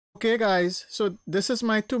Okay guys, so this is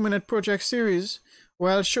my 2-minute project series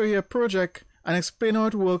where I'll show you a project and explain how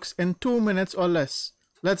it works in 2 minutes or less.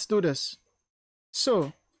 Let's do this.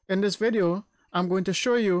 So, in this video, I'm going to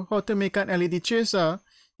show you how to make an LED chaser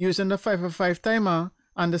using the 555 timer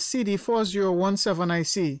and the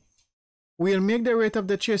CD4017 IC. We'll make the rate of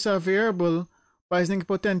the chaser variable by using a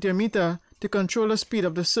potentiometer to control the speed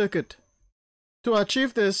of the circuit. To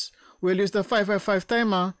achieve this, we'll use the 555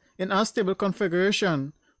 timer in unstable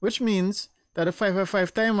configuration, which means that the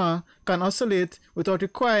 555 timer can oscillate without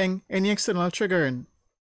requiring any external triggering.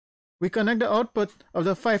 We connect the output of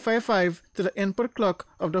the 555 to the input clock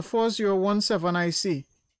of the 4017 IC.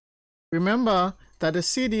 Remember that the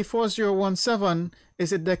CD4017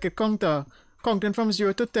 is a decade counter, counting from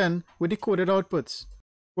 0 to 10 with decoded outputs.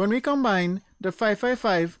 When we combine the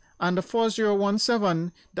 555 and the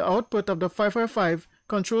 4017, the output of the 555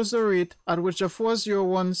 controls the rate at which the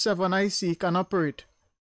 4017 IC can operate.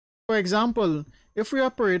 For example, if we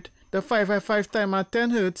operate the 555 timer at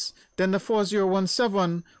 10 Hz, then the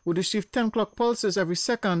 4017 would receive 10 clock pulses every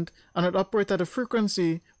second and would operate at a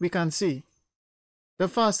frequency we can see. The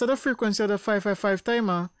faster the frequency of the 555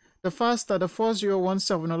 timer, the faster the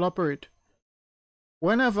 4017 will operate.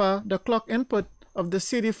 Whenever the clock input of the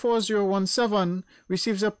CD4017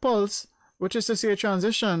 receives a pulse, which is to say a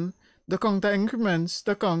transition, the counter increments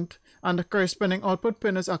the count and the corresponding output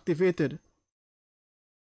pin is activated.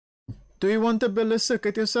 Do you want to build a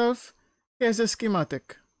circuit yourself? Here's a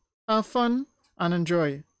schematic. Have fun and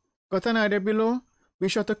enjoy. Got an idea below? Be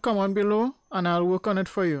sure to comment below and I'll work on it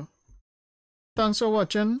for you. Thanks for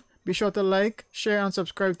watching. Be sure to like, share and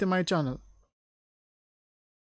subscribe to my channel.